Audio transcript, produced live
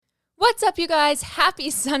What's up, you guys? Happy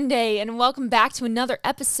Sunday, and welcome back to another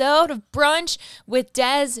episode of Brunch with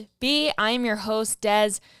Des B. I am your host,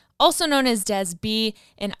 Des, also known as Des B,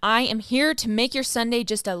 and I am here to make your Sunday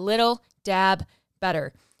just a little dab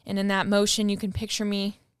better. And in that motion, you can picture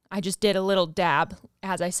me. I just did a little dab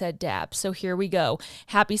as I said dab. So here we go.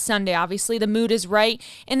 Happy Sunday. Obviously, the mood is right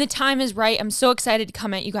and the time is right. I'm so excited to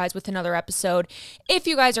come at you guys with another episode. If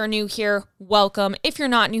you guys are new here, welcome. If you're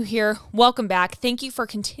not new here, welcome back. Thank you for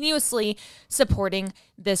continuously supporting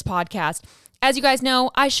this podcast. As you guys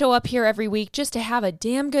know, I show up here every week just to have a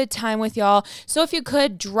damn good time with y'all. So if you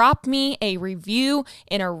could drop me a review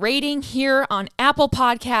and a rating here on Apple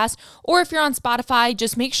Podcasts, or if you're on Spotify,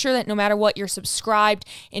 just make sure that no matter what, you're subscribed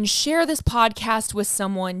and share this podcast with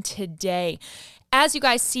someone today. As you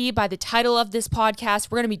guys see by the title of this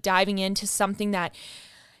podcast, we're going to be diving into something that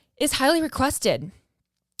is highly requested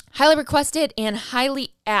and highly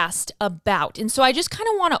asked about. And so I just kind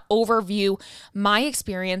of want to overview my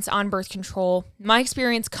experience on birth control, my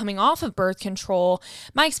experience coming off of birth control,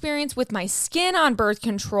 my experience with my skin on birth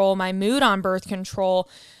control, my mood on birth control,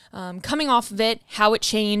 coming off of it, how it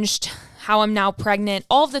changed, how I'm now pregnant,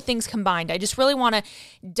 all of the things combined. I just really want to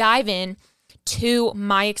dive in to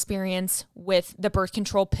my experience with the birth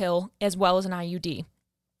control pill as well as an IUD.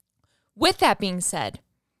 With that being said,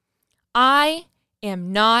 I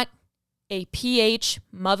am not a PH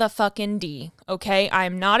motherfucking D, okay? I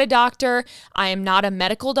am not a doctor. I am not a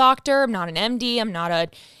medical doctor. I'm not an MD. I'm not a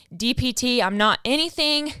DPT. I'm not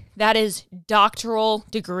anything that is doctoral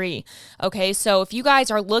degree, okay? So if you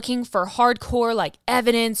guys are looking for hardcore like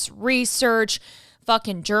evidence, research,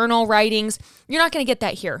 fucking journal writings, you're not going to get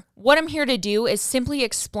that here. What I'm here to do is simply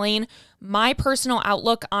explain my personal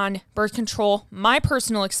outlook on birth control, my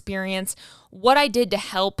personal experience, what I did to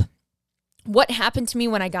help, what happened to me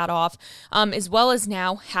when I got off, as well as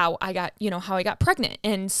now how I got pregnant.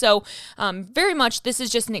 And so very much this is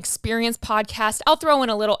just an experience podcast. I'll throw in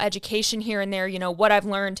a little education here and there, what I've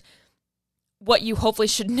learned, what you hopefully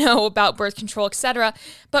should know about birth control, etc.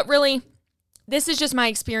 But really, this is just my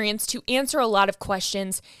experience to answer a lot of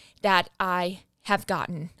questions that I have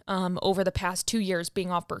gotten over the past 2 years being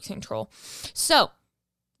off birth control. So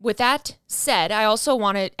with that said, I also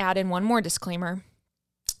want to add in one more disclaimer.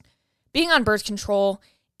 Being on birth control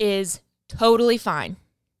is totally fine.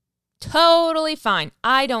 Totally fine.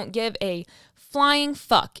 I don't give a flying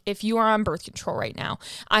fuck if you are on birth control right now.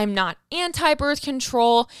 I'm not anti-birth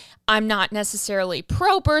control. I'm not necessarily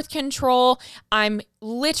pro-birth control. I'm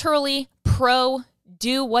literally pro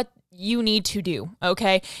do what you need to do,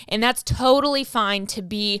 okay? And that's totally fine to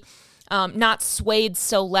be not swayed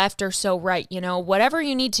so left or so right, whatever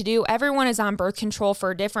you need to do. Everyone is on birth control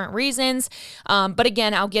for different reasons. But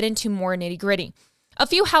again, I'll get into more nitty gritty. A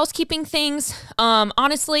few housekeeping things.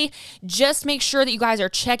 Honestly, just make sure that you guys are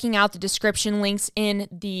checking out the description links in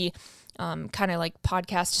the kind of like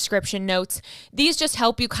podcast description notes. These just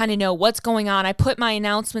help you kind of know what's going on. I put my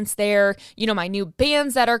announcements there, my new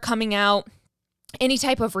bands that are coming out, any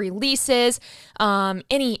type of releases,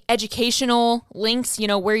 any educational links,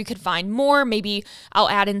 where you could find more. Maybe I'll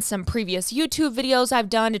add in some previous YouTube videos I've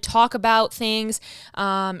done to talk about things,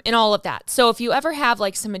 and all of that. So if you ever have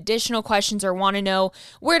like some additional questions or want to know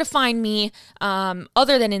where to find me,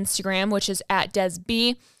 other than Instagram, which is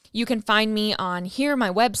 @DesB, you can find me on here, my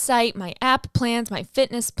website, my app plans, my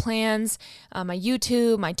fitness plans, my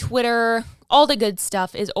YouTube, my Twitter. All the good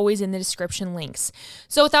stuff is always in the description links.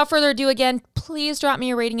 So without further ado, again, please drop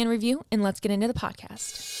me a rating and review, and let's get into the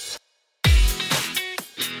podcast.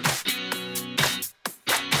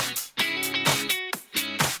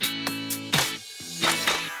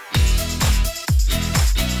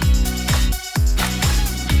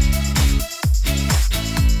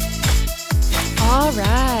 All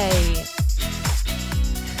right.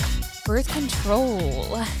 Birth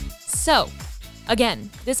control. So, again,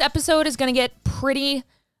 this episode is going to get pretty,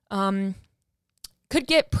 could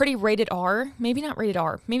get pretty rated R. Maybe not rated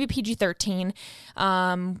R. Maybe PG-13.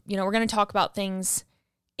 We're going to talk about things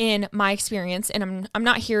in my experience, and I'm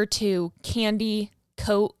not here to candy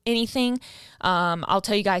coat anything. I'll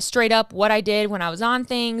tell you guys straight up what I did when I was on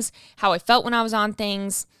things, how I felt when I was on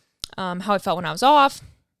things, how I felt when I was off,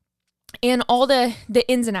 and all the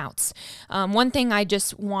ins and outs. One thing I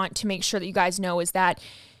just want to make sure that you guys know is that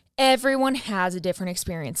everyone has a different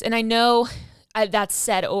experience. And I know that's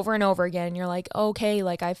said over and over again. And you're like, okay,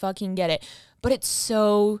 like I fucking get it. But it's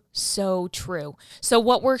so, so true. So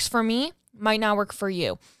what works for me might not work for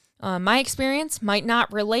you. My experience might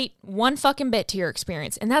not relate one fucking bit to your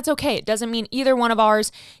experience, and that's okay. It doesn't mean either one of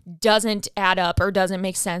ours doesn't add up or doesn't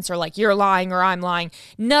make sense or like you're lying or I'm lying.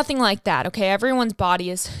 Nothing like that, okay? Everyone's body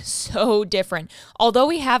is so different. Although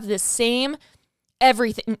we have the same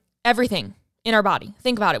everything in our body.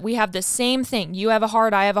 Think about it. We have the same thing. You have a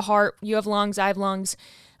heart, I have a heart. You have lungs, I have lungs,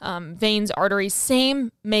 veins, arteries,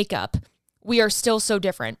 same makeup. We are still so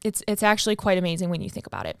different. It's actually quite amazing when you think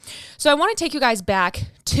about it. So I want to take you guys back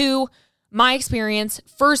to my experience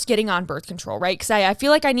first getting on birth control, right? Because I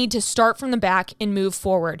feel like I need to start from the back and move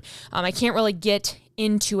forward. I can't really get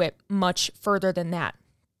into it much further than that.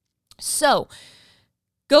 So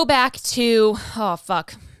go back to,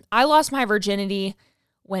 I lost my virginity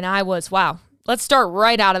when I was, let's start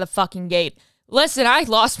right out of the fucking gate. Listen, I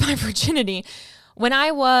lost my virginity when I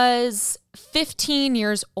was 15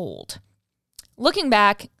 years old. Looking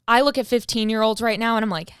back, I look at 15-year-olds right now and I'm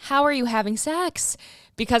like, how are you having sex?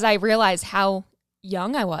 Because I realize how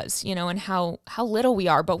young I was, and how little we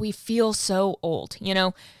are, but we feel so old,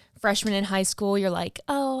 Freshman in high school, you're like,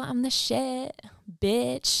 oh, I'm the shit,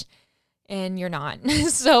 bitch. And you're not.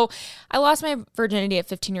 So I lost my virginity at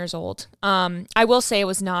 15 years old. I will say it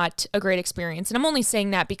was not a great experience. And I'm only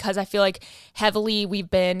saying that because I feel like heavily we've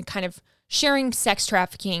been kind of sharing sex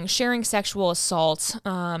trafficking, sharing sexual assault,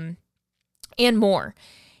 and more.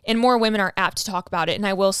 And more women are apt to talk about it. And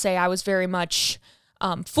I will say I was very much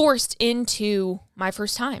forced into my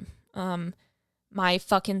first time. My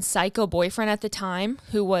fucking psycho boyfriend at the time,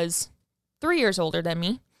 who was 3 years older than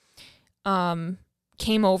me,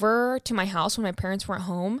 came over to my house when my parents weren't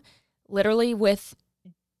home, literally with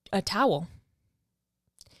a towel.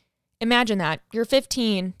 Imagine that. You're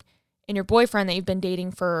 15 and your boyfriend that you've been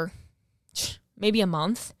dating for maybe a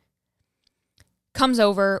month comes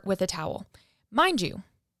over with a towel. Mind you,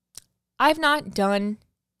 I've not done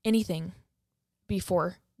anything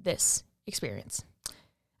before this experience.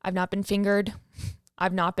 I've not been fingered.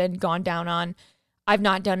 I've not been gone down on. I've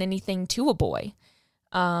not done anything to a boy.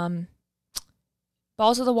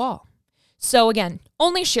 Balls to the wall. So again,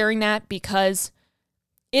 only sharing that because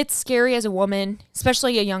it's scary as a woman,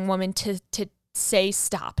 especially a young woman, to say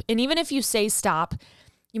stop. And even if you say stop,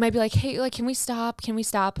 you might be like, hey, like, can we stop? Can we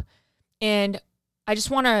stop? And I just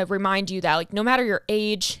want to remind you that, like, no matter your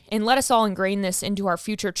age, and let us all ingrain this into our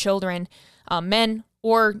future children, men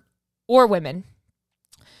or women,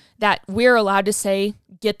 that we're allowed to say,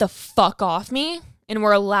 get the fuck off me, and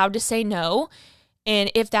we're allowed to say no.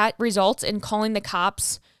 And if that results in calling the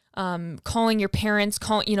cops, calling your parents,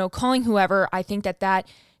 calling whoever, I think that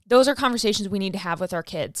those are conversations we need to have with our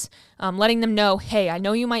kids. Letting them know, hey, I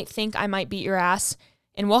know you might think I might beat your ass,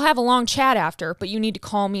 and we'll have a long chat after, but you need to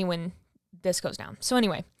call me when this goes down. So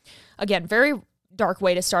anyway, again, very dark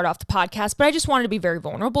way to start off the podcast, but I just wanted to be very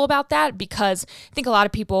vulnerable about that because I think a lot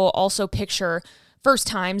of people also picture first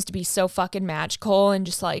times to be so fucking magical and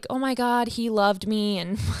just like, oh my God, he loved me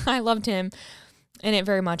and I loved him. And it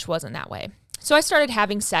very much wasn't that way. So I started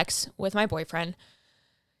having sex with my boyfriend.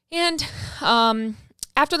 And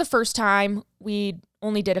after the first time, we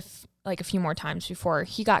only did a few more times before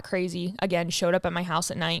he got crazy again, showed up at my house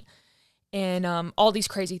at night and all these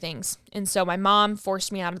crazy things. And so my mom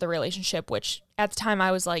forced me out of the relationship, which at the time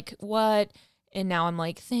I was like, what? And now I'm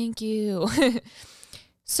like, thank you.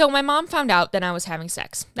 So my mom found out that I was having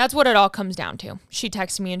sex. That's what it all comes down to. She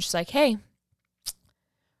texted me and she's like, hey,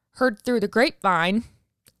 heard through the grapevine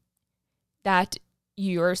that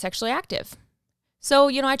you're sexually active. So,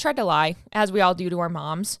 I tried to lie, as we all do to our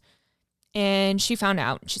moms. And she found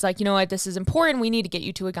out. She's like, you know what, this is important. We need to get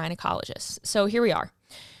you to a gynecologist. So here we are.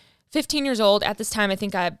 15 years old. At this time, I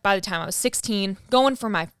think by the time I was 16, going for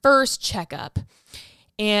my first checkup.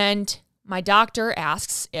 And my doctor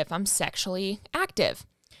asks if I'm sexually active.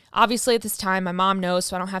 Obviously, at this time, my mom knows,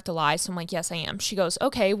 so I don't have to lie. So I'm like, yes, I am. She goes,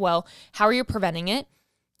 okay, well, how are you preventing it?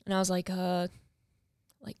 And I was like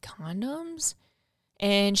condoms?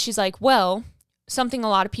 And she's like, well, something a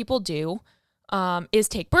lot of people do is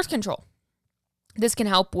take birth control. This can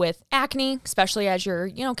help with acne, especially as you're,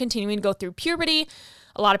 continuing to go through puberty.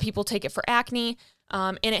 A lot of people take it for acne,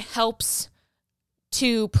 and it helps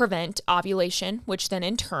to prevent ovulation, which then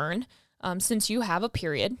in turn, since you have a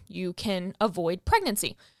period, you can avoid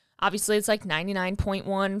pregnancy. Obviously, it's like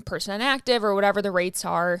 99.1% active or whatever the rates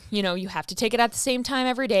are. You have to take it at the same time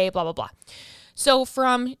every day, blah, blah, blah. So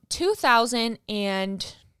from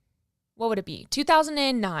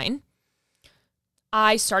 2009,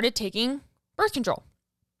 I started taking birth control.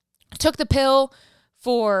 I took the pill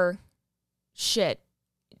for 6-7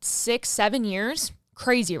 years.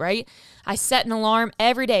 Crazy, right? I set an alarm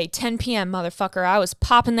every day, 10 p.m., motherfucker. I was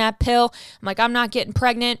popping that pill. I'm like, I'm not getting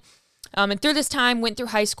pregnant. And through this time, went through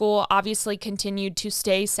high school, obviously continued to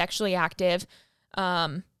stay sexually active.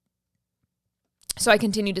 So I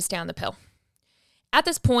continued to stay on the pill. At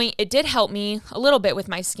this point, it did help me a little bit with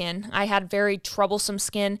my skin. I had very troublesome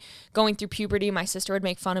skin going through puberty. My sister would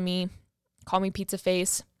make fun of me, call me pizza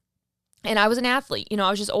face. And I was an athlete. I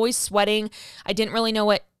was just always sweating. I didn't really know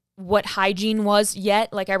what hygiene was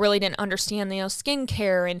yet. Like I really didn't understand,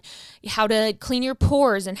 skincare and how to clean your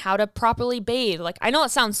pores and how to properly bathe. Like I know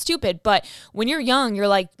it sounds stupid, but when you're young, you're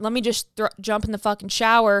like, let me just jump in the fucking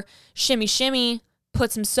shower, shimmy, shimmy,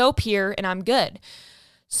 put some soap here and I'm good.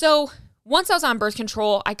 So once I was on birth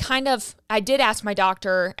control, I did ask my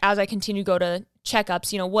doctor as I continued to go to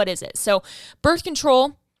checkups, what is it? So birth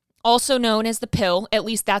control, also known as the pill, at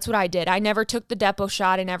least that's what I did. I never took the Depo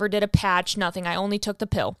shot. I never did a patch, nothing. I only took the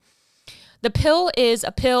pill. The pill is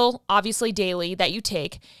a pill, obviously daily, that you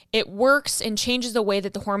take. It works and changes the way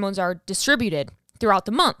that the hormones are distributed throughout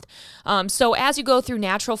the month. So as you go through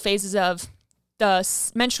natural phases of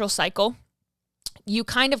the menstrual cycle, you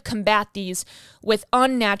kind of combat these with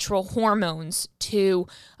unnatural hormones to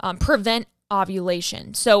prevent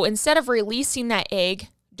ovulation. So instead of releasing that egg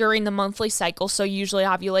during the monthly cycle, so you usually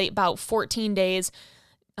ovulate about 14 days,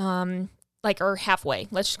 or halfway,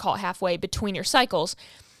 let's just call it halfway between your cycles,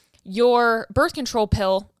 your birth control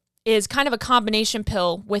pill is kind of a combination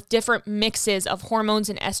pill with different mixes of hormones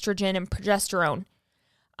and estrogen and progesterone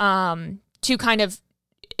to kind of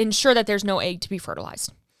ensure that there's no egg to be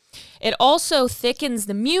fertilized. It also thickens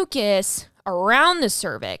the mucus around the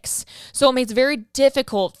cervix, so it makes it very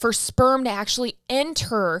difficult for sperm to actually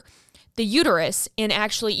enter the uterus and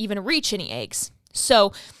actually even reach any eggs.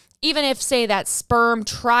 So even if, say, that sperm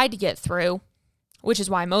tried to get through, which is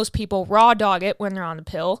why most people raw dog it when they're on the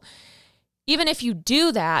pill, even if you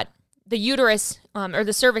do that, the uterus or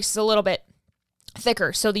the cervix is a little bit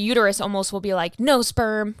thicker, so the uterus almost will be like, no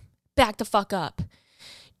sperm, back the fuck up.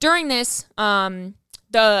 During this,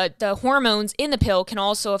 the hormones in the pill can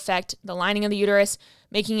also affect the lining of the uterus,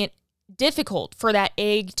 making it difficult for that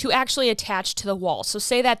egg to actually attach to the wall. So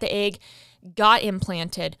say that the egg got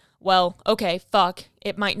implanted. Well, okay, fuck,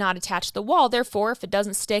 it might not attach to the wall. Therefore, if it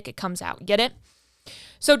doesn't stick, it comes out. Get it?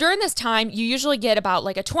 So during this time, you usually get about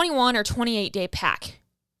like a 21 or 28 day pack.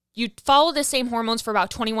 You follow the same hormones for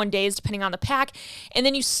about 21 days, depending on the pack, and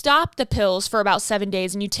then you stop the pills for about 7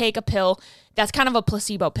 days and you take a pill that's kind of a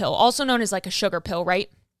placebo pill, also known as like a sugar pill,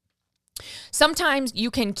 right? Sometimes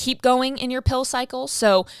you can keep going in your pill cycle.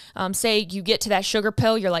 So say you get to that sugar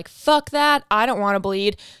pill, you're like, fuck that, I don't want to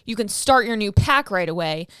bleed. You can start your new pack right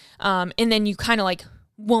away. And then you kind of like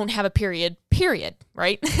won't have a period,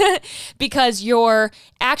 right? Because your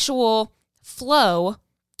actual flow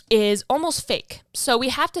is almost fake. So we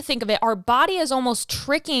have to think of it, our body is almost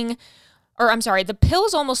the pill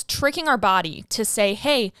is almost tricking our body to say,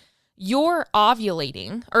 hey, you're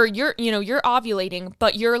ovulating, or you're ovulating,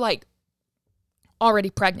 but you're like already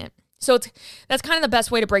pregnant. So that's kind of the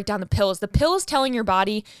best way to break down the pill is telling your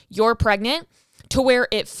body you're pregnant to where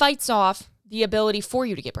it fights off the ability for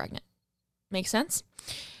you to get pregnant. Make sense?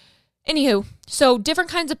 Anywho, so different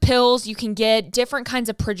kinds of pills, you can get different kinds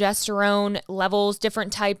of progesterone levels,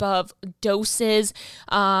 different type of doses.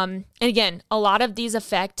 And again, a lot of these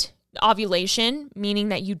affect ovulation, meaning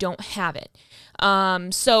that you don't have it.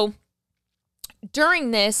 So during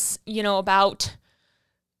this, about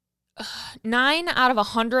 9 out of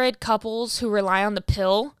 100 couples who rely on the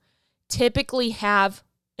pill typically have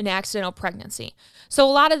an accidental pregnancy. So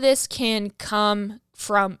a lot of this can come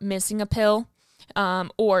from missing a pill.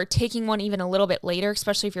 Or taking one even a little bit later,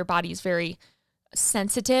 especially if your body is very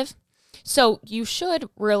sensitive. So you should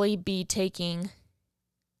really be taking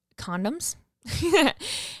condoms.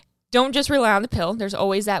 Don't just rely on the pill. There's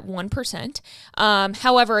always that 1%.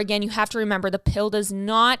 However, again, you have to remember the pill does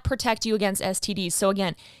not protect you against STDs. So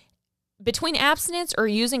again, between abstinence or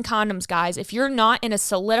using condoms, guys, if you're not in a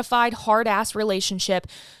solidified hard-ass relationship,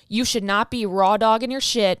 you should not be raw dogging your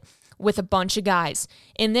shit with a bunch of guys.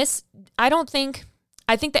 In this, I think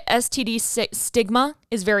the STD stigma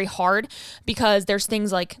is very hard because there's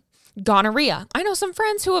things like gonorrhea. I know some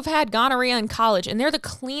friends who have had gonorrhea in college and they're the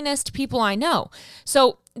cleanest people I know.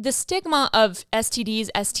 So the stigma of STDs,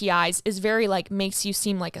 STIs is very makes you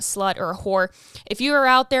seem like a slut or a whore. If you are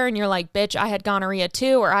out there and you're like, bitch, I had gonorrhea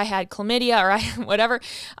too, or I had chlamydia, or I whatever,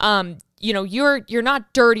 you're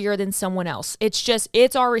not dirtier than someone else.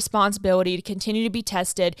 It's our responsibility to continue to be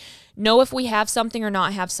tested, know if we have something or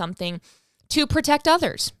not have something to protect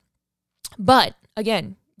others. But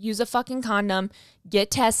again, use a fucking condom, get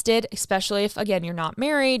tested, especially if, again, you're not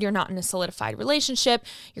married, you're not in a solidified relationship,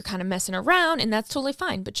 you're kind of messing around, and that's totally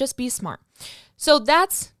fine, but just be smart. So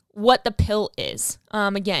that's what the pill is.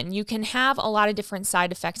 Again, you can have a lot of different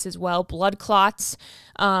side effects as well. Blood clots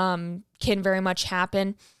can very much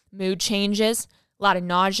happen. Mood changes, a lot of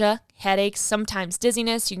nausea, headaches, sometimes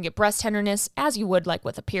dizziness. You can get breast tenderness, as you would like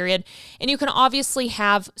with a period. And you can obviously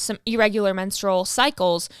have some irregular menstrual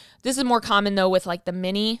cycles. This is more common though with like the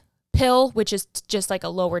mini pill, which is just like a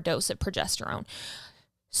lower dose of progesterone.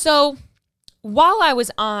 So while I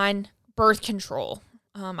was on birth control,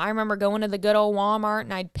 I remember going to the good old Walmart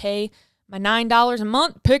and I'd pay my $9 a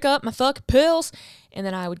month, pick up my fucking pills, and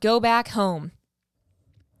then I would go back home.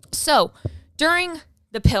 So during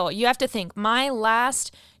the pill, you have to think, my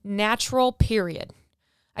last natural period,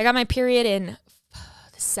 I got my period in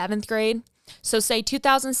the 7th grade. So say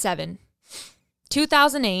 2007,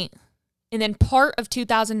 2008, and then part of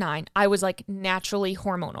 2009, I was like naturally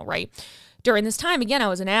hormonal, right? During this time, again, I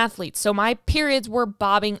was an athlete, so my periods were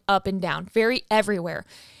bobbing up and down, very everywhere.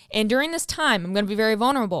 And during this time, I'm going to be very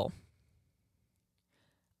vulnerable.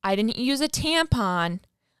 I didn't use a tampon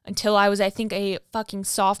until I was, I think, a fucking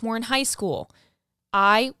sophomore in high school.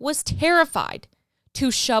 I was terrified to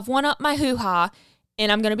shove one up my hoo-ha,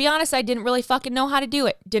 and I'm going to be honest, I didn't really fucking know how to do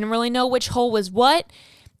it. Didn't really know which hole was what.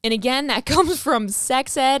 And again, that comes from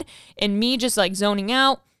sex ed and me just like zoning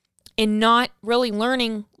out and not really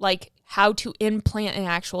learning like how to implant an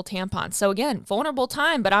actual tampon. So again, vulnerable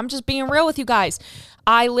time, but I'm just being real with you guys.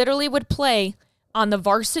 I literally would play on the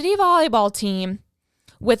varsity volleyball team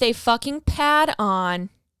with a fucking pad on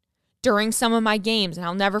during some of my games. And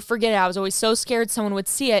I'll never forget it. I was always so scared someone would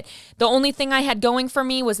see it. The only thing I had going for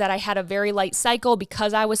me was that I had a very light cycle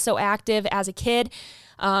because I was so active as a kid.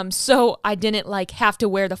 So I didn't like have to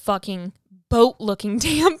wear the fucking boat looking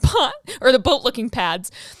tampon or the boat looking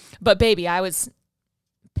pads. But baby, I was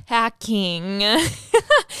packing.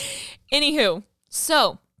 Anywho,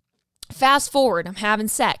 so fast forward, I'm having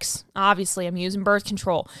sex. Obviously, I'm using birth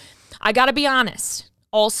control. I gotta be honest.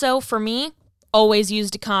 Also, for me, always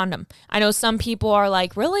used a condom. I know some people are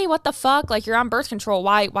like, really? What the fuck? Like, you're on birth control.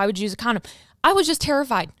 Why would you use a condom? I was just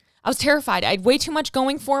terrified. I was terrified. I had way too much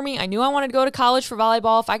going for me. I knew I wanted to go to college for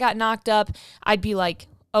volleyball. If I got knocked up, I'd be like,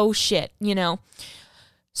 oh shit, you know?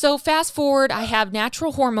 So fast forward, I have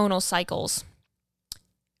natural hormonal cycles.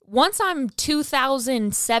 Once I'm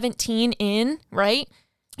 2017 in, right?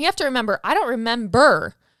 You have to remember, I don't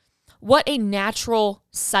remember what a natural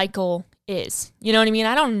cycle is. You know what I mean?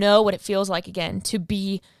 I don't know what it feels like again to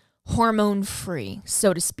be hormone free,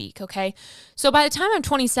 so to speak. Okay. So by the time I'm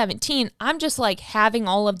 2017, I'm just like having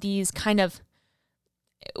all of these kind of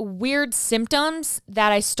weird symptoms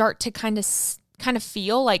that I start to kind of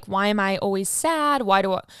feel like, why am I always sad? Why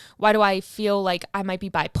do I feel like I might be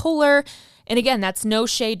bipolar? And again, that's no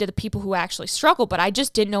shade to the people who actually struggle, but I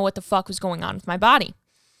just didn't know what the fuck was going on with my body.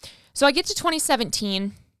 So I get to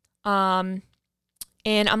 2017, and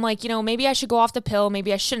I'm like, maybe I should go off the pill.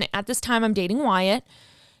 Maybe I shouldn't. At this time, I'm dating Wyatt,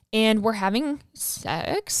 and we're having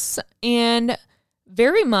sex. And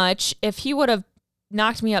very much, if he would have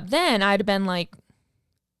knocked me up then, I'd have been like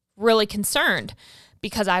really concerned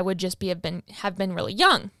because I would just have been really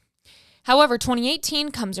young. However,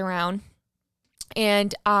 2018 comes around,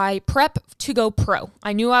 and I prep to go pro.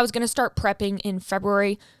 I knew I was going to start prepping in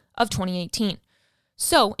February of 2018.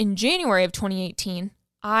 So in January of 2018,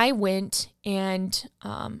 I went and,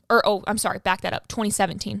 back that up,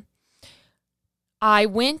 2017. I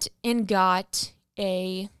went and got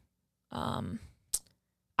a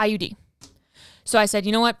IUD. So I said,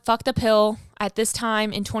 you know what, fuck the pill. At this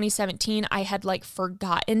time in 2017, I had like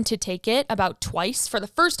forgotten to take it about twice for the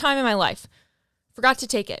first time in my life. Forgot to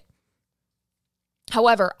take it.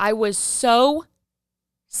 However, I was so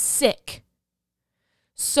sick,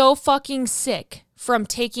 so fucking sick from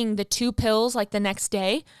taking the 2 pills like the next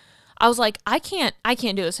day. I was like, I can't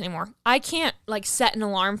do this anymore. I can't like set an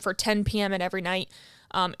alarm for 10 p.m. at every night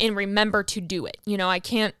and remember to do it.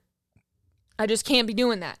 I just can't be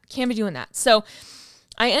doing that. So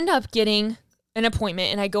I end up getting an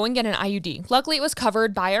appointment and I go and get an IUD. Luckily, it was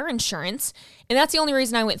covered by our insurance. And that's the only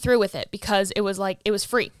reason I went through with it, because it was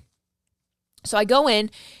free. So I go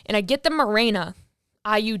in and I get the Mirena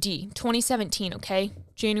IUD 2017, okay?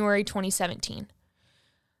 January 2017.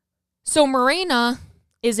 So Mirena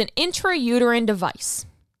is an intrauterine device.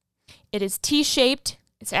 It is T-shaped.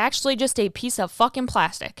 It's actually just a piece of fucking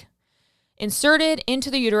plastic inserted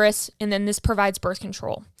into the uterus, and then this provides birth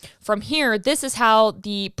control. From here, this is how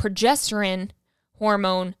the progesterone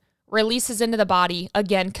hormone releases into the body,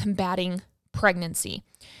 again, combating pregnancy.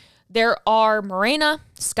 There are Mirena,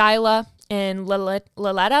 Skyla, and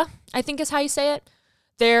Liletta, I think is how you say it.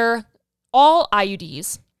 They're all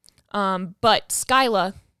IUDs, but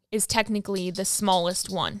Skyla is technically the smallest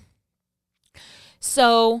one.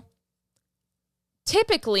 So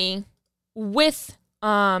typically with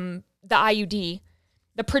the IUD,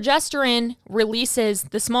 the progesterone releases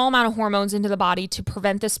the small amount of hormones into the body to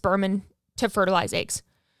prevent the sperm to fertilize eggs.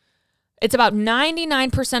 It's about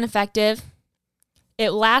 99% effective.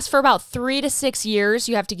 It lasts for about 3 to 6 years.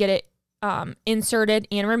 You have to get it inserted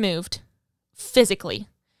and removed physically.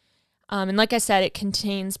 And like I said, it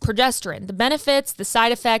contains progesterone. The benefits, the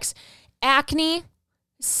side effects, acne,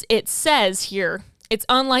 it says here, it's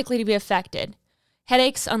unlikely to be affected.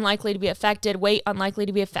 Headaches, unlikely to be affected. Weight, unlikely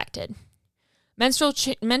to be affected. Menstrual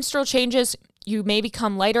changes, you may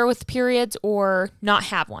become lighter with periods or not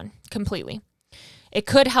have one completely. It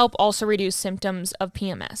could help also reduce symptoms of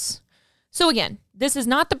PMS. So again, this is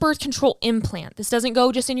not the birth control implant. This doesn't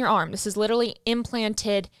go just in your arm. This is literally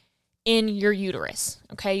implanted in your uterus.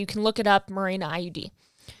 Okay, you can look it up, Mirena IUD.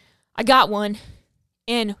 I got one,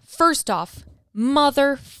 and first off,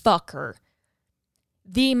 motherfucker,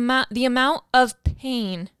 the amount of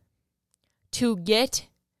pain to get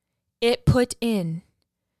it put in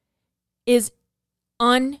is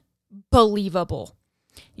unbelievable.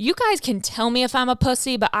 You guys can tell me if I'm a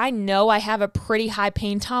pussy, but I know I have a pretty high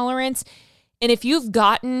pain tolerance. And if you've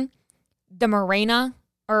gotten the Mirena,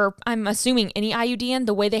 or I'm assuming any IUD in,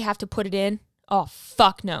 the way they have to put it in, oh,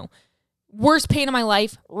 fuck no. Worst pain of my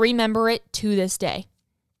life. Remember it to this day.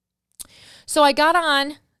 So I got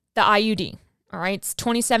on the IUD. All right, it's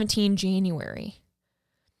 2017 January.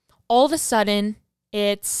 All of a sudden,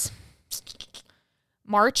 it's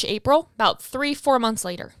March, April, about 3-4 months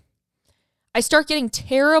later. I start getting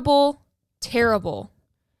terrible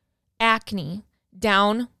acne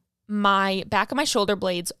down my back of my shoulder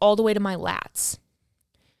blades all the way to my lats.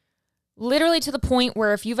 Literally to the point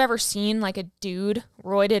where if you've ever seen like a dude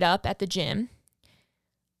roided up at the gym,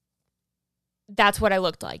 that's what I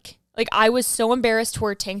looked like. Like I was so embarrassed to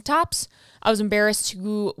wear tank tops. I was embarrassed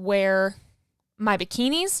to wear my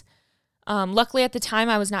bikinis. Luckily at the time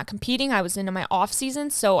I was not competing. I was into my off season,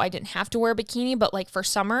 so I didn't have to wear a bikini. But like for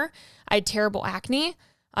summer, I had terrible acne.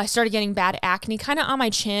 I started getting bad acne kind of on my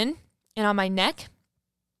chin and on my neck.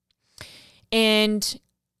 And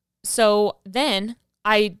so then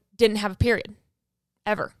I didn't have a period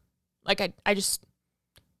ever. Like I just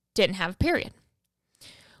didn't have a period,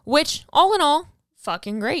 which all in all,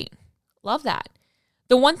 fucking great. Love that.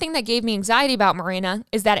 The one thing that gave me anxiety about Mirena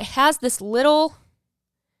is that it has this little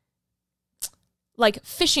like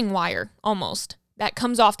fishing wire almost that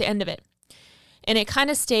comes off the end of it. And it kind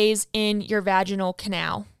of stays in your vaginal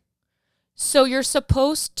canal. So you're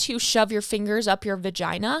supposed to shove your fingers up your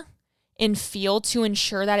vagina and feel to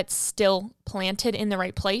ensure that it's still planted in the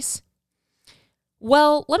right place.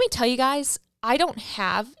 Well, let me tell you guys, I don't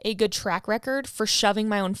have a good track record for shoving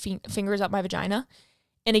my own fingers up my vagina.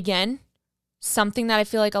 And again, something that I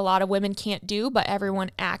feel like a lot of women can't do, but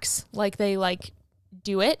everyone acts like they like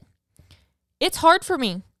do it. It's hard for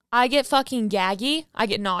me. I get fucking gaggy. I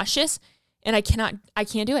get nauseous and I can't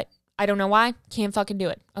do it. I don't know why. Can't fucking do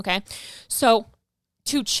it. Okay. So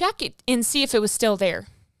to check it and see if it was still there,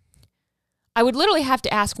 I would literally have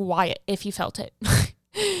to ask Wyatt if he felt it.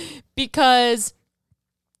 Because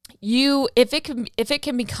if it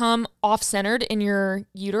can become off-centered in your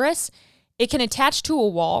uterus, it can attach to a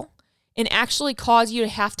wall and actually cause you to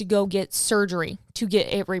have to go get surgery to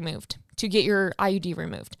get it removed, to get your IUD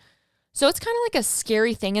removed. So it's kind of like a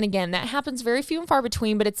scary thing. And again, that happens very few and far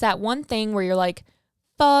between, but it's that one thing where you're like,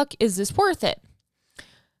 fuck, is this worth it?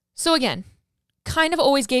 So again, kind of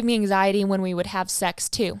always gave me anxiety when we would have sex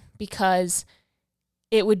too, because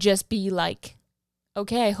it would just be like,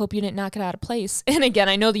 okay, I hope you didn't knock it out of place. And again,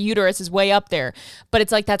 I know the uterus is way up there, but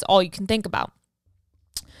it's like that's all you can think about.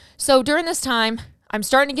 So during this time, I'm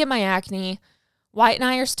starting to get my acne. Wyatt and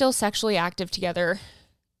I are still sexually active together.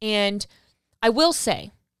 And I will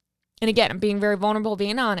say, and again, I'm being very vulnerable,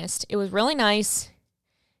 being honest, it was really nice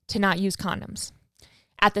to not use condoms.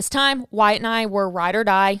 At this time, Wyatt and I were ride or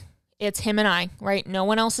die. It's him and I, right? No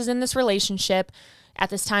one else is in this relationship. At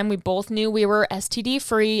this time, we both knew we were STD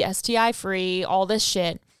free, STI free, all this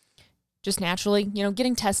shit. Just naturally,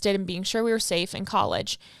 getting tested and being sure we were safe in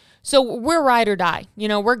college. So we're ride or die,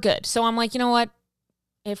 we're good. So I'm like, you know what?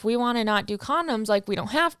 If we want to not do condoms, like we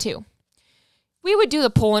don't have to. We would do the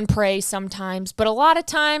pull and pray sometimes, but a lot of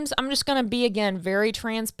times I'm just going to be, again, very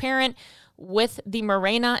transparent with the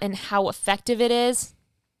Mirena and how effective it is.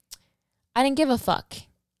 I didn't give a fuck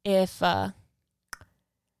if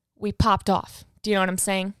we popped off. Do you know what I'm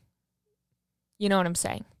saying? You know what I'm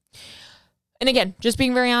saying. And again, just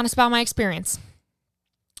being very honest about my experience.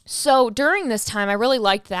 So during this time, I really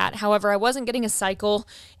liked that. However, I wasn't getting a cycle,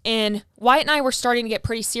 and Wyatt and I were starting to get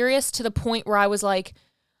pretty serious to the point where I was like,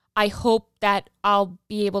 I hope that I'll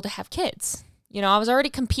be able to have kids. I was already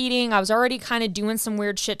competing. I was already kind of doing some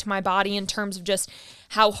weird shit to my body in terms of just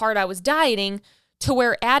how hard I was dieting, to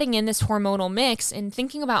where adding in this hormonal mix and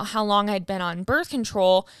thinking about how long I'd been on birth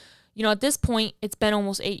control, at this point, it's been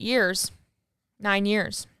almost 8 years, 9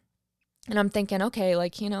 years. And I'm thinking, okay,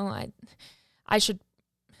 I should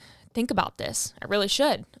think about this. I really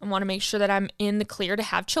should. I want to make sure that I'm in the clear to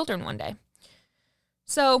have children one day.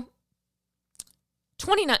 So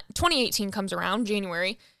 2018 comes around,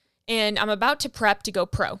 January, and I'm about to prep to go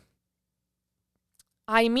pro.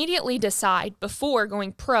 I immediately decide before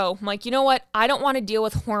going pro, I'm like, you know what? I don't want to deal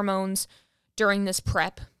with hormones during this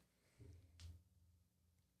prep.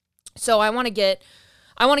 So I want to get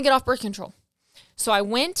off birth control. So I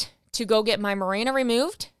went to go get my Mirena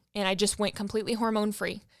removed, and I just went completely hormone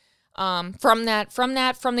free from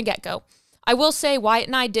the get-go. I will say Wyatt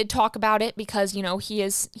and I did talk about it because,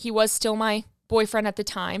 he was still my boyfriend at the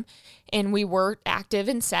time, and we were active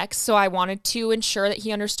in sex. So I wanted to ensure that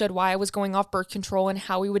he understood why I was going off birth control and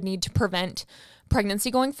how we would need to prevent pregnancy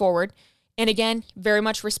going forward. And again, very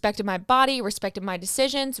much respected my body, respected my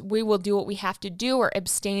decisions. We will do what we have to do or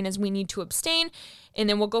abstain as we need to abstain, and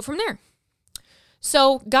then we'll go from there.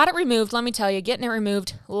 So got it removed. Let me tell you, getting it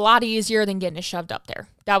removed, a lot easier than getting it shoved up there.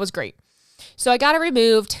 That was great. So I got it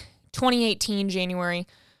removed 2018, January.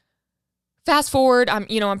 Fast forward, I'm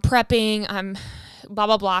prepping, I'm blah,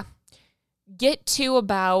 blah, blah. Get to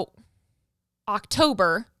about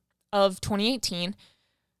October of 2018,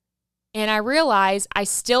 and I realized I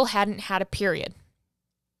still hadn't had a period.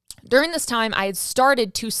 During this time, I had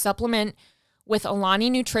started to supplement with Alani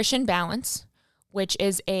Nutrition Balance, which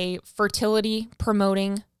is a fertility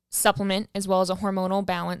promoting supplement as well as a hormonal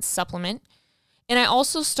balance supplement. And I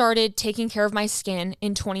also started taking care of my skin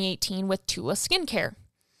in 2018 with Tula Skincare.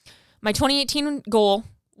 My 2018 goal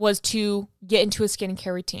was to get into a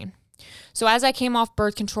skincare routine. So as I came off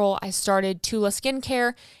birth control, I started Tula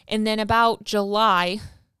Skincare, and then about July,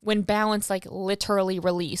 when Balance literally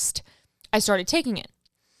released, I started taking it.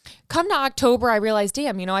 Come to October, I realized,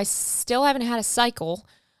 damn, I still haven't had a cycle.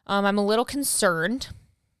 I'm a little concerned.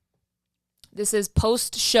 This is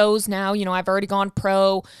post shows now. I've already gone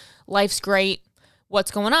pro. Life's great. What's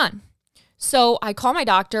going on? So I call my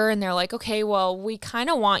doctor, and they're like, okay, well, we kind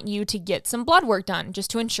of want you to get some blood work done just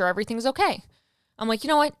to ensure everything's okay. I'm like, you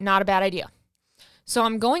know what? Not a bad idea. So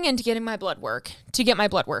I'm going in to get my blood work.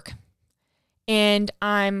 And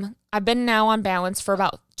I've been now on Balance for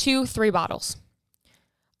about 2-3 bottles.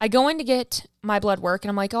 I go in to get my blood work, and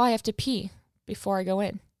I'm like, oh, I have to pee before I go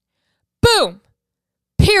in. Boom!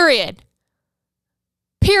 Period.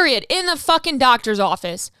 In the fucking doctor's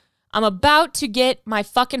office. I'm about to get my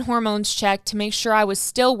fucking hormones checked to make sure I was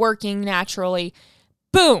still working naturally.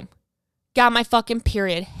 Boom! Got my fucking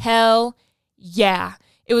period. Hell yeah.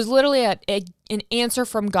 It was literally an answer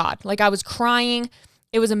from God. I was crying.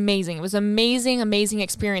 It was amazing. It was an amazing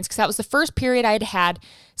experience because that was the first period I had had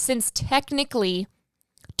since technically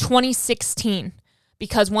 2016.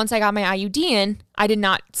 Because once I got my IUD in, I did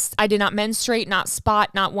not menstruate, not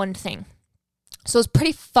spot, not one thing. So it was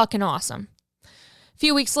pretty fucking awesome. A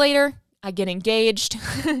few weeks later, I get engaged.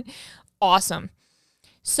 Awesome.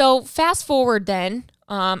 So fast forward then,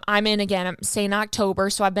 I'm saying October,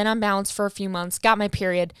 so I've been on Balance for a few months, got my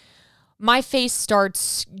period. My face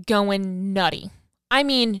starts going nutty. I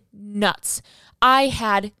mean, nuts. I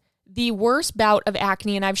had the worst bout of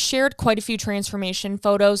acne, and I've shared quite a few transformation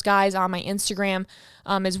photos, guys, on my Instagram,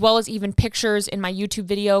 as well as even pictures in my YouTube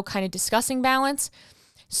video kind of discussing Balance.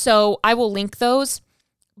 So I will link those.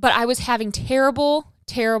 But I was having terrible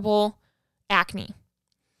acne.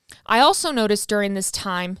 I also noticed during this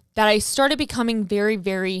time that I started becoming very,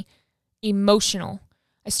 very emotional.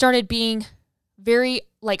 I started being very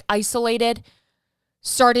isolated,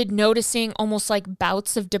 started noticing almost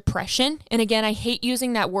bouts of depression. And again, I hate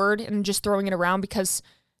using that word and just throwing it around because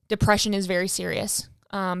depression is very serious.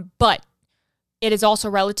 But it is also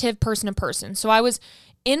relative person to person. So I was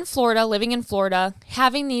in Florida, living in Florida,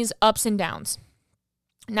 having these ups and downs.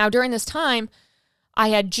 Now, during this time, I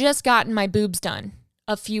had just gotten my boobs done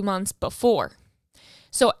a few months before.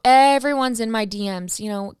 So everyone's in my DMs,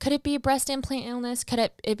 could it be breast implant illness?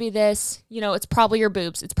 Could it be this? It's probably your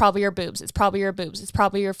boobs. It's probably your boobs. It's probably your boobs. It's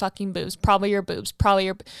probably your fucking boobs. Probably your boobs. Probably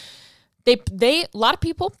your... a lot of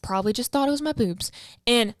people probably just thought it was my boobs.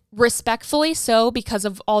 And respectfully so, because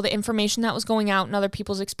of all the information that was going out and other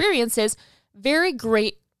people's experiences, very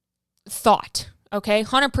great thought. Okay,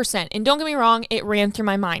 100%. And don't get me wrong, it ran through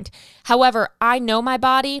my mind. However, I know my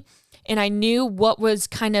body and I knew what was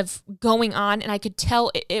kind of going on, and I could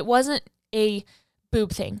tell it wasn't a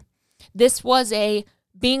boob thing. This was a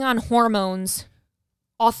being on hormones,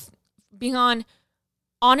 being on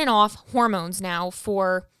on and off hormones now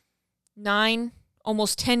for 9,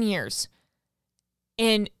 almost 10 years.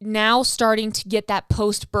 And now starting to get that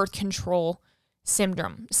post-birth control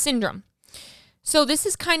syndrome. So this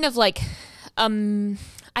is kind of like, I don't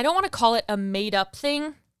want to call it a made-up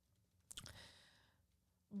thing,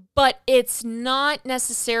 but it's not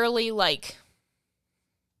necessarily like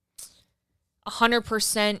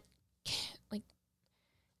 100% like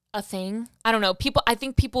a thing. I don't know. I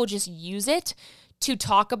think people just use it to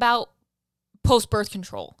talk about post-birth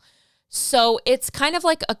control. So it's kind of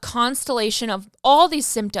like a constellation of all these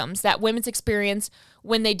symptoms that women experience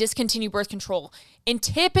when they discontinue birth control. And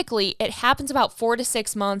typically it happens about 4 to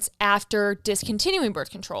 6 months after discontinuing birth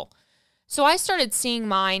control. So I started seeing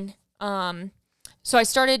mine. So I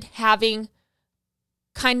started having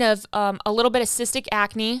kind of a little bit of cystic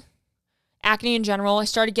acne in general. I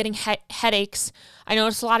started getting headaches. I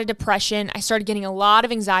noticed a lot of depression. I started getting a lot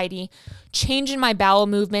of anxiety, change in my bowel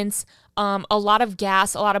movements, a lot of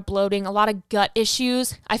gas, a lot of bloating, a lot of gut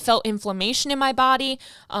issues. I felt inflammation in my body.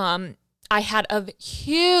 I had a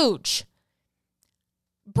huge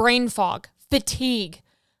brain fog, fatigue,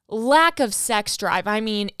 lack of sex drive. I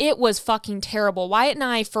mean, it was fucking terrible. Wyatt and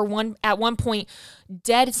I, at one point,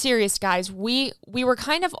 dead serious, guys, we were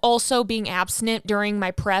kind of also being abstinent during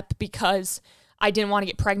my prep because I didn't want to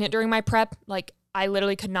get pregnant during my prep. Like, I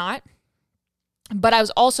literally could not. But I was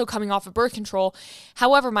also coming off of birth control.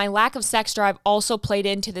 However, my lack of sex drive also played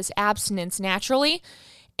into this abstinence naturally.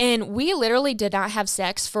 And we literally did not have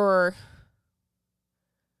sex for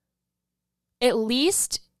at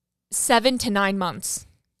least 7 to 9 months.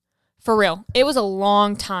 For real. It was a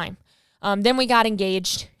long time. Then we got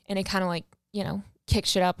engaged and it kind of like, kicked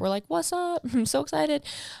shit up. We're like, what's up? I'm so excited.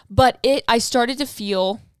 But I started to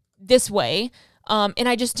feel this way. And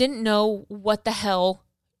I just didn't know what the hell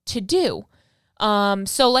to do.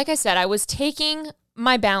 So like I said, I was taking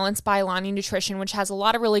my Balance by Alani Nutrition, which has a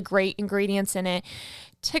lot of really great ingredients in it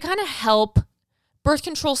to kind of help birth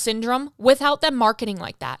control syndrome without them marketing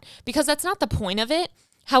like that, because that's not the point of it.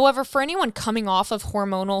 However, for anyone coming off of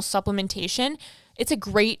hormonal supplementation, it's a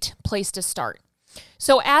great place to start.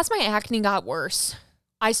 So as my acne got worse,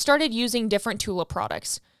 I started using different Tula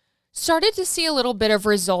products. Started to see a little bit of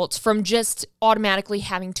results from just automatically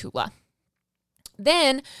having Tula.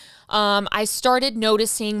 Then I started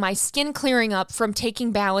noticing my skin clearing up from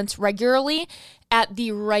taking Balance regularly at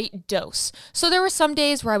the right dose. So there were some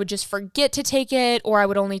days where I would just forget to take it, or I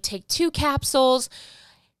would only take 2 capsules.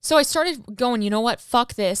 So I started going, you know what?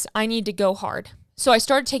 Fuck this. I need to go hard. So I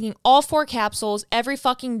started taking all 4 capsules every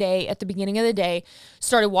fucking day at the beginning of the day,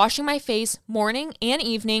 started washing my face morning and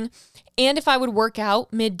evening. And if I would work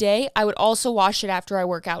out midday, I would also wash it after I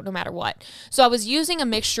work out no matter what. So I was using a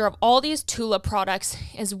mixture of all these Tula products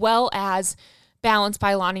as well as Balance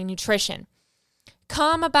by Alani Nutrition.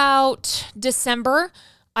 Come about December,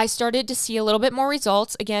 I started to see a little bit more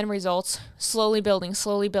results. Again, results slowly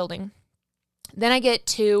building. Then I get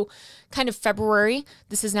to kind of February.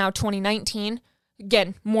 This is now 2019.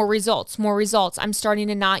 Again, more results. I'm starting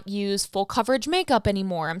to not use full coverage makeup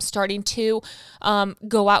anymore. I'm starting to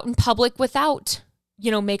go out in public without,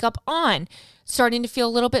 makeup on. Starting to feel a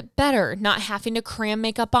little bit better, not having to cram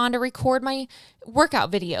makeup on to record my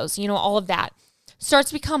workout videos, all of that. Starts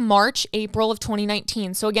to become March, April of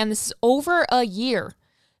 2019. So again, this is over a year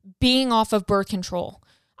being off of birth control.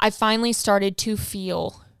 I finally started to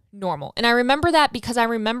feel normal. And I remember that because I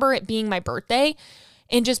remember it being my birthday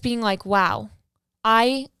and just being like, wow,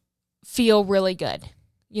 I feel really good.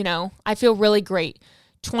 I feel really great.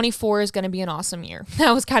 24 is going to be an awesome year.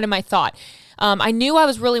 That was kind of my thought. I knew I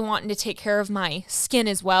was really wanting to take care of my skin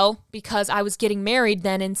as well because I was getting married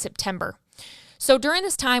then in September. So during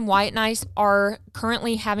this time, Wyatt and I are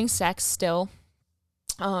currently having sex still.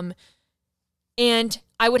 And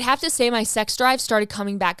I would have to say my sex drive started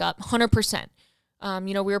coming back up 100%.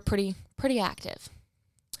 We were pretty active.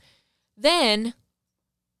 Then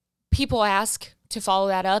people ask to follow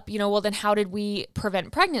that up, well, then how did we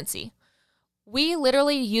prevent pregnancy? We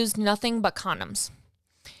literally used nothing but condoms.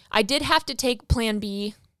 I did have to take Plan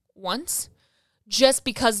B once just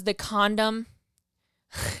because the condom,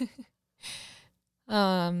 if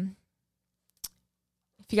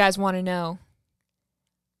you guys want to know,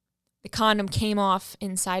 the condom came off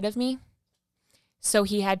inside of me, so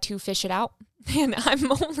he had to fish it out. And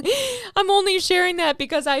I'm only sharing that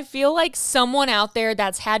because I feel like someone out there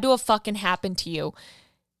that's had to have fucking happened to you.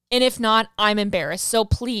 And if not, I'm embarrassed. So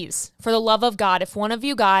please, for the love of God, if one of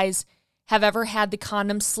you guys have ever had the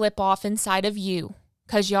condom slip off inside of you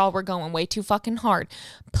because y'all were going way too fucking hard,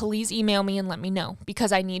 please email me and let me know,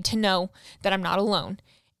 because I need to know that I'm not alone.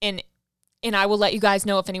 And and I will let you guys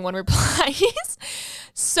know if anyone replies.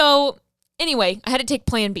 So anyway, I had to take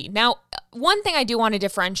Plan B. Now, one thing I do want to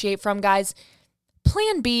differentiate from, guys,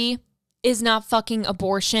 Plan B is not fucking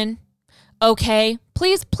abortion. Okay?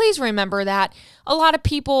 Please remember that. A lot of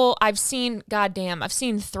people I've seen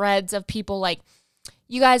threads of people like,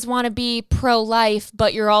 you guys want to be pro-life,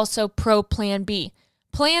 but you're also pro-Plan B.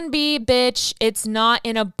 Plan B, bitch, it's not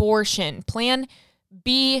an abortion. Plan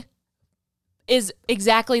B is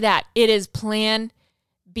exactly that. It is Plan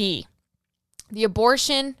B. The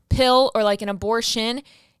abortion pill or like an abortion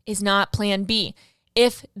is not Plan B.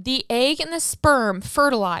 If the egg and the sperm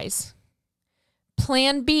fertilize,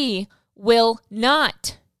 Plan B will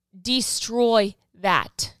not destroy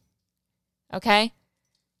that. Okay?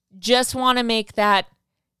 Just want to make that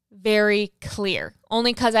very clear.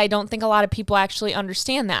 Only because I don't think a lot of people actually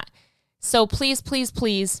understand that. So please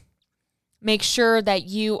make sure that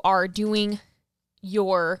you are doing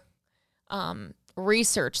your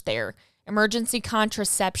research there. Emergency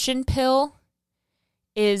contraception pill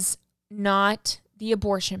is not the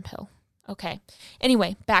abortion pill. Okay.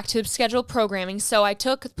 Anyway, back to scheduled programming. So I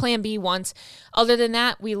took Plan B once. Other than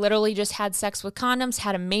that, we literally just had sex with condoms,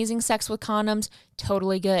 had amazing sex with condoms,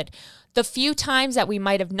 totally good. The few times that we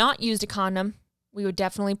might have not used a condom, we would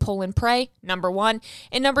definitely pull and pray, number one.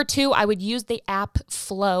 And number two, I would use the app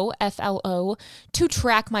Flow, F-L-O, to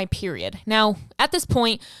track my period. Now, at this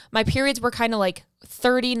point, my periods were kind of like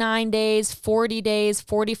 39 days, 40 days,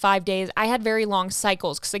 45 days. I had very long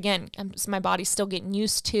cycles because, again, my body's still getting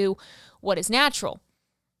used to what is natural.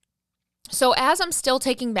 So as I'm still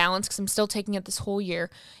taking Balance, because I'm still taking it this whole year,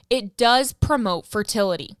 it does promote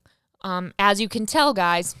fertility. As you can tell,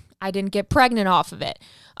 guys, I didn't get pregnant off of it.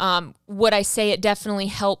 Would I say it definitely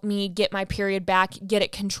helped me get my period back, get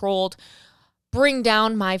it controlled, bring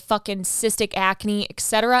down my fucking cystic acne,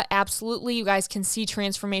 etc.? Absolutely. You guys can see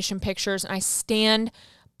transformation pictures, and I stand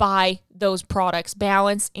by those products.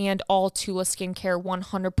 Balance and all Tula skincare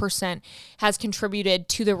 100% has contributed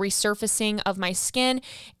to the resurfacing of my skin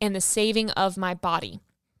and the saving of my body.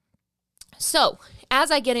 So as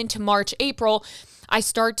I get into March, April, I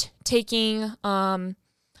start taking, I'm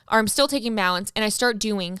still taking Balance, and I start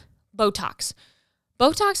doing Botox.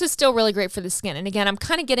 Botox is still really great for the skin. And again, I'm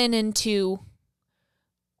kind of getting into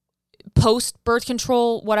post-birth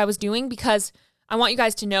control what I was doing, because I want you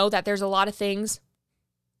guys to know that there's a lot of things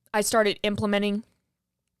I started implementing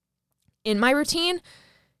in my routine,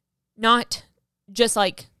 not just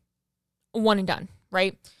like one and done,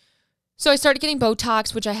 right? So I started getting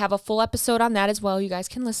Botox, which I have a full episode on that as well. You guys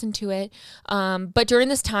can listen to it. But during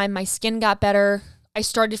this time, my skin got better. I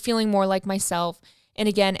started feeling more like myself. And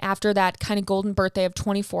again, after that kind of golden birthday of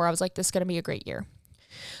 24, I was like, this is going to be a great year.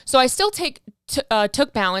 So I still took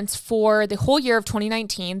Balance for the whole year of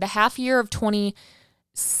 2019, the half year of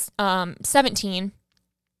 2017,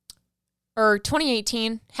 or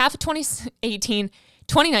 2018, half of 2018,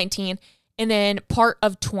 2019, and then part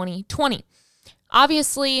of 2020.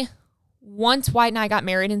 Obviously, once Wyatt and I got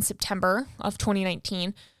married in September of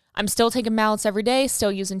 2019, I'm still taking Balance every day,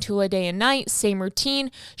 still using Tula day and night, same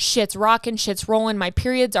routine. Shit's rocking, shit's rolling. My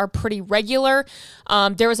periods are pretty regular.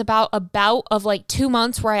 There was about a bout of like 2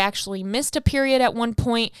 months where I actually missed a period at one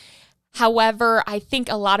point. However, I think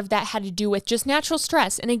a lot of that had to do with just natural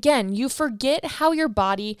stress. And again, you forget how your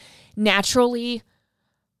body naturally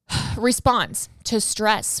responds to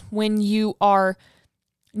stress when you are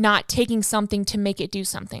not taking something to make it do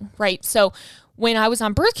something, right? So when I was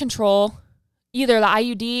on birth control, either the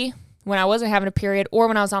IUD, when I wasn't having a period, or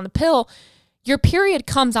when I was on the pill, your period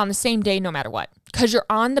comes on the same day no matter what, because you're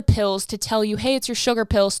on the pills to tell you, hey, it's your sugar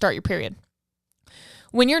pill, start your period.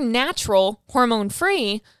 When you're natural,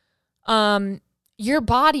 hormone-free, your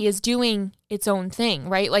body is doing its own thing,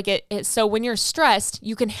 right? Like so when you're stressed,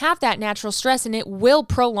 you can have that natural stress and it will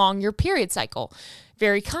prolong your period cycle.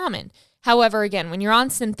 Very common. However, again, when you're on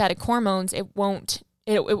synthetic hormones, it will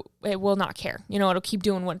not care. You know, it'll keep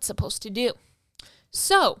doing what it's supposed to do.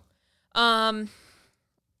 So,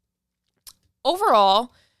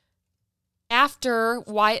 overall, after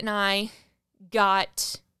Wyatt and I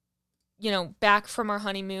got, back from our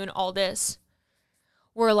honeymoon, all this,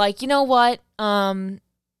 we're like, you know what?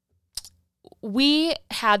 We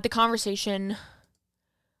had the conversation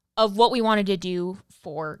of what we wanted to do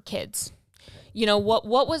for kids. What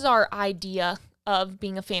was our idea of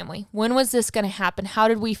being a family? When was this going to happen? How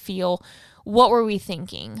did we feel? What were we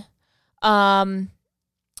thinking?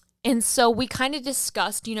 And so we kind of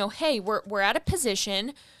discussed, hey, we're at a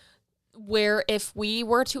position where if we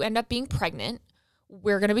were to end up being pregnant,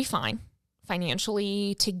 we're going to be fine.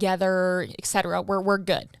 Financially, together, etc. We're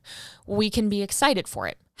good. We can be excited for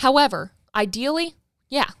it. However, ideally,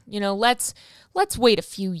 yeah, let's wait a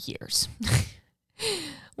few years.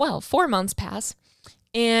 Well, 4 months pass,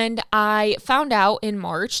 and I found out in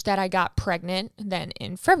March that I got pregnant then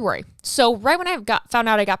in February. So right when I found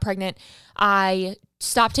out I got pregnant, I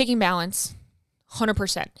stopped taking Balance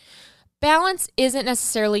 100%. Balance isn't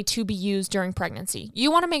necessarily to be used during pregnancy.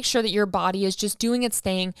 You want to make sure that your body is just doing its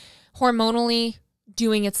thing, hormonally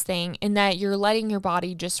doing its thing, and that you're letting your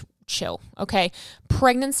body just chill, okay?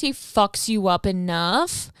 Pregnancy fucks you up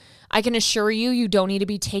enough. I can assure you, you don't need to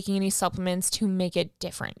be taking any supplements to make it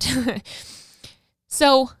different.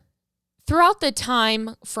 So throughout the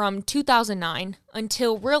time from 2009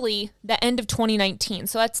 until really the end of 2019,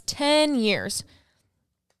 so that's 10 years,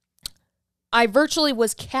 I virtually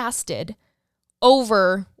was casted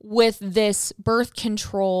over with this birth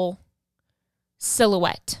control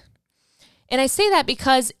silhouette. And I say that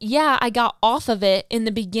because, yeah, I got off of it in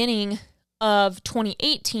the beginning of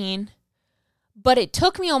 2018, but it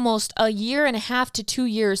took me almost a year and a half to 2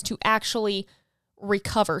 years to actually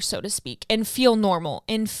recover, so to speak, and feel normal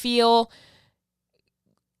and feel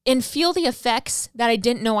the effects that I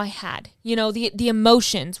didn't know I had. The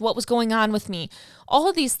emotions, what was going on with me. All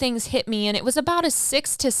of these things hit me, and it was about a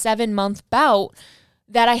 6 to 7 month bout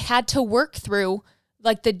that I had to work through,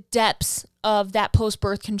 like the depths of that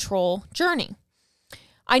post-birth control journey.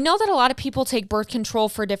 I know that a lot of people take birth control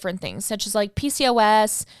for different things, such as like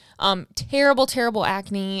PCOS, terrible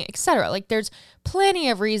acne, etc. Like there's plenty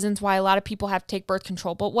of reasons why a lot of people have to take birth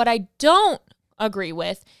control. But what I don't agree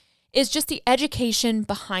with is just the education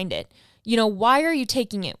behind it. Why are you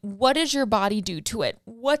taking it? What does your body do to it?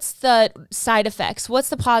 What's the side effects? What's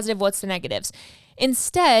the positive? What's the negatives?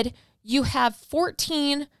 Instead, you have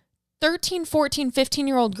 13, 14,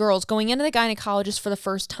 15-year-old girls going into the gynecologist for the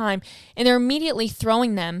first time, and they're immediately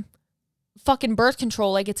throwing them fucking birth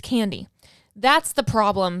control like it's candy. That's the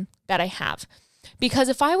problem that I have. Because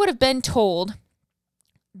if I would have been told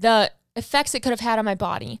the effects it could have had on my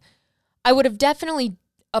body, I would have definitely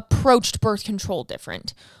approached birth control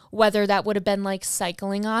different. Whether that would have been like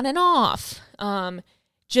cycling on and off,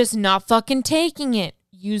 just not fucking taking it,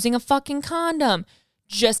 using a fucking condom,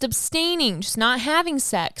 just abstaining, just not having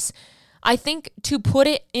sex. I think to put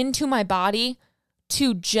it into my body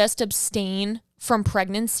to just abstain from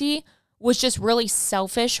pregnancy was just really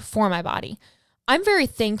selfish for my body. I'm very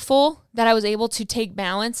thankful that I was able to take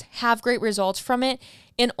Balance, have great results from it,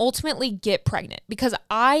 and ultimately get pregnant, because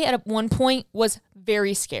I at one point was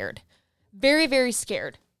very scared, very, very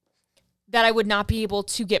scared that I would not be able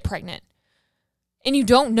to get pregnant. And you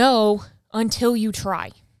don't know until you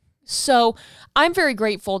try. So I'm very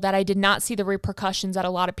grateful that I did not see the repercussions that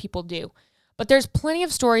a lot of people do. But there's plenty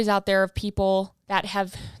of stories out there of people that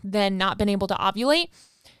have then not been able to ovulate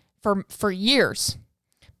for years.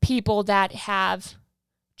 People that have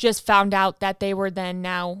just found out that they were then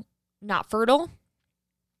now not fertile.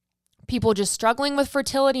 People just struggling with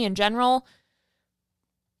fertility in general.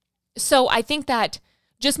 So I think that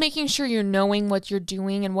just making sure you're knowing what you're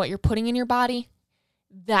doing and what you're putting in your body,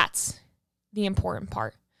 that's the important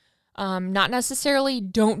part. Not necessarily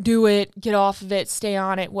don't do it, get off of it, stay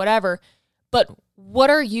on it, whatever. But what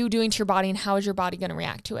are you doing to your body, and how is your body going to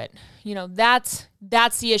react to it?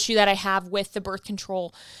 That's the issue that I have with the birth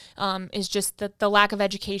control, is just the lack of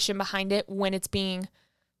education behind it when it's being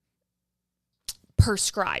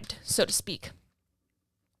prescribed, so to speak.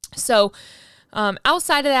 So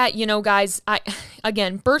outside of that, guys,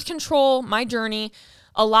 again, birth control, my journey,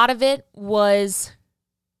 a lot of it was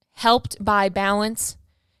helped by Balance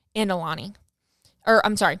and Alani.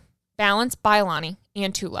 Balance by Alani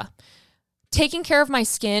and Tula. Taking care of my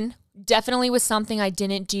skin definitely was something I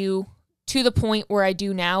didn't do to the point where I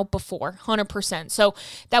do now before, 100%. So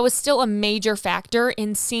that was still a major factor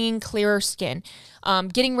in seeing clearer skin,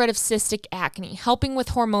 getting rid of cystic acne, helping with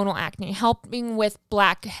hormonal acne, helping with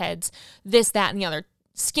blackheads, this, that, and the other.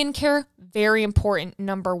 Skincare, very important,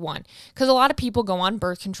 number one, because a lot of people go on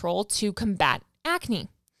birth control to combat acne.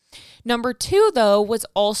 Number two, though, was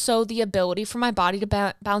also the ability for my body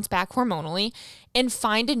to bounce back hormonally and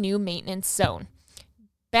find a new maintenance zone.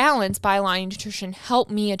 Balance by Alani Nutrition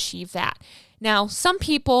helped me achieve that. Now, some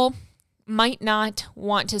people might not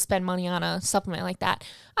want to spend money on a supplement like that.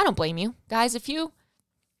 I don't blame you. Guys, if you're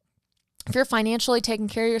financially taking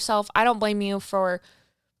care of yourself, I don't blame you for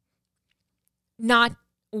not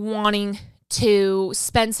wanting to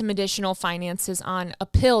spend some additional finances on a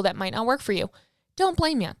pill that might not work for you. Don't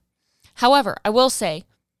blame you. However, I will say,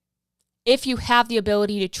 if you have the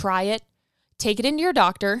ability to try it, take it into your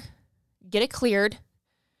doctor, get it cleared,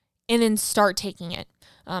 and then start taking it.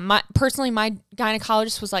 My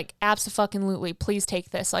gynecologist was like, absolutely, please take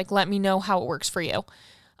this. Like, let me know how it works for you.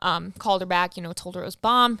 called her back, told her it was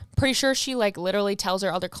bomb. Pretty sure she literally tells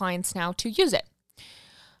her other clients now to use it.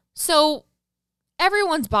 So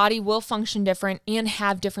everyone's body will function different and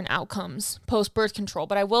have different outcomes post-birth control.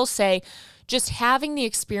 But I will say, just having the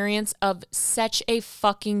experience of such a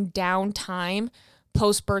fucking down time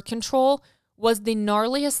post-birth control was the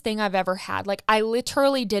gnarliest thing I've ever had. I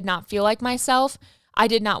literally did not feel like myself. I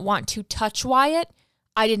did not want to touch Wyatt.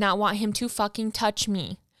 I did not want him to fucking touch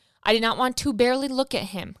me. I did not want to barely look at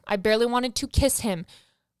him. I barely wanted to kiss him.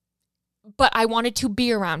 But I wanted to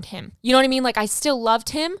be around him. You know what I mean? I still loved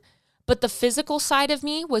him, but the physical side of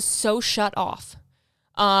me was so shut off.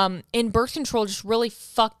 And birth control just really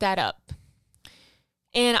fucked that up.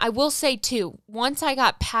 And I will say too, once I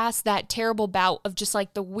got past that terrible bout of just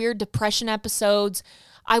the weird depression episodes,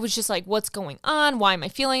 I was just what's going on? Why am I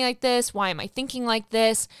feeling like this? Why am I thinking like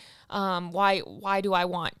this? Why do I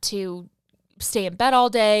want to stay in bed all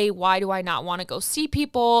day? Why do I not want to go see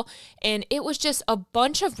people? And it was just a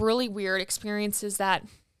bunch of really weird experiences that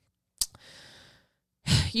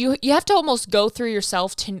you have to almost go through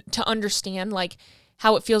yourself to understand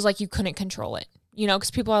how it feels like you couldn't control it.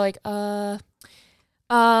 Because people are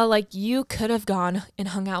you could have gone and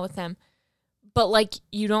hung out with them. But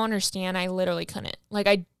you don't understand. I literally couldn't.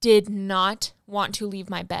 I did not want to leave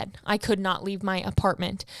my bed. I could not leave my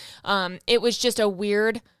apartment. It was just a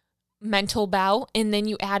weird mental bout. And then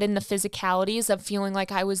you add in the physicalities of feeling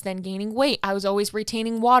like I was then gaining weight. I was always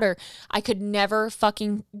retaining water. I could never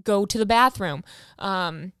fucking go to the bathroom.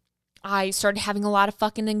 I started having a lot of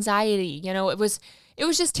fucking anxiety. It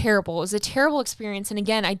was just terrible. It was a terrible experience. And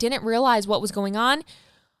again, I didn't realize what was going on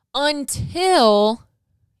until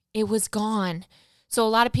it was gone. So a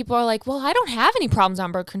lot of people are like, well, I don't have any problems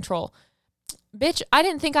on birth control. Bitch, I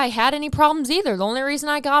didn't think I had any problems either. The only reason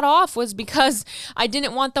I got off was because I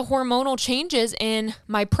didn't want the hormonal changes in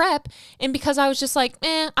my prep, and because I was just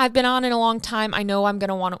I've been on it a long time. I know I'm going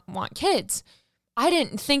to want kids. I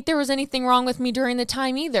didn't think there was anything wrong with me during the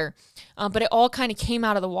time either. But it all kind of came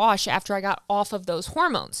out of the wash after I got off of those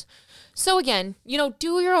hormones. So again,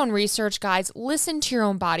 do your own research, guys. Listen to your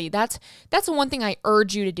own body. That's the one thing I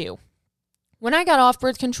urge you to do. When I got off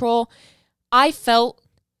birth control, I felt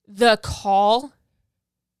the call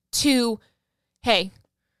to, hey,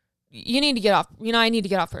 you need to get off, I need to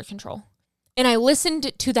get off birth control. And I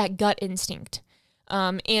listened to that gut instinct.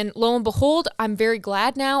 And lo and behold, I'm very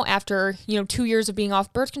glad now after, 2 years of being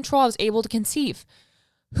off birth control, I was able to conceive.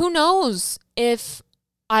 Who knows if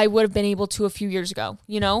I would have been able to a few years ago,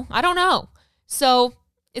 I don't know. So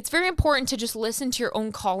it's very important to just listen to your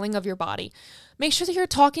own calling of your body. Make sure that you're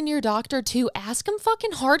talking to your doctor too. Ask them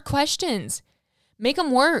fucking hard questions. Make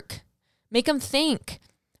them work. Make them think.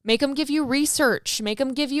 Make them give you research. Make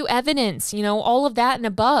them give you evidence, all of that and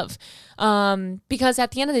above. Because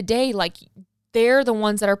at the end of the day, they're the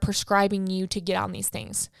ones that are prescribing you to get on these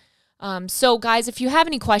things. So guys, if you have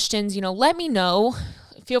any questions, let me know.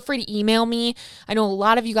 Feel free to email me. I know a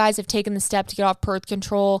lot of you guys have taken the step to get off birth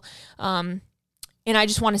control. And I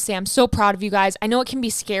just want to say I'm so proud of you guys. I know it can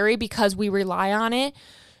be scary because we rely on it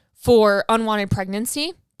for unwanted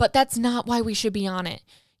pregnancy, but that's not why we should be on it.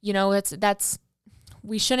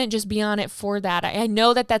 We shouldn't just be on it for that. I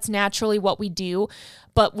know that that's naturally what we do,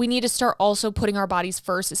 but we need to start also putting our bodies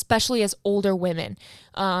first, especially as older women.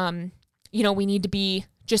 We need to be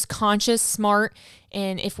just conscious, smart,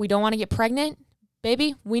 and if we don't want to get pregnant,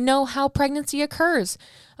 baby, we know how pregnancy occurs.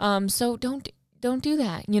 So don't do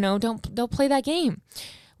that. Don't play that game.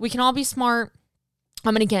 We can all be smart.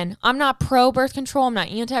 And again, I'm not pro birth control. I'm not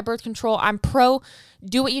anti birth control. I'm pro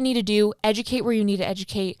do what you need to do, educate where you need to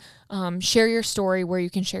educate, share your story where you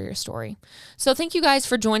can share your story. So thank you guys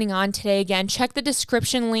for joining on today. Again, check the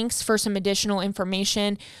description links for some additional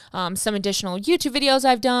information, some additional YouTube videos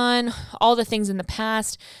I've done, all the things in the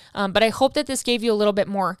past. But I hope that this gave you a little bit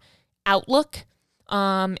more outlook.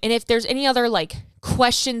 And if there's any other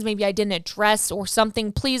questions maybe I didn't address or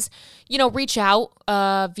something, please, reach out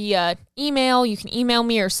via email. You can email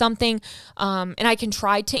me or something, and I can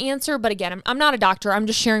try to answer. But again, I'm not a doctor. I'm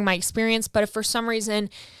just sharing my experience. But if for some reason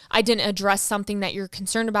I didn't address something that you're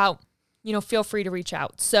concerned about, feel free to reach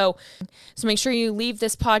out. So make sure you leave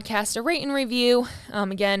this podcast a rate and review.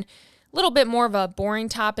 Again, a little bit more of a boring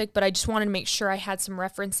topic, but I just wanted to make sure I had some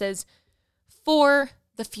references for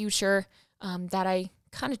the future that I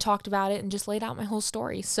kind of talked about it and just laid out my whole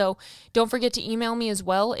story. So don't forget to email me as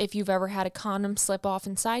well. If you've ever had a condom slip off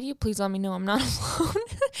inside you, please let me know I'm not alone.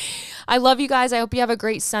 I love you guys. I hope you have a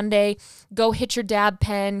great Sunday. Go hit your dab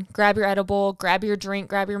pen, grab your edible, grab your drink,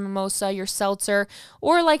 grab your mimosa, your seltzer,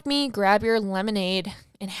 or like me, grab your lemonade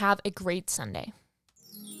and have a great Sunday.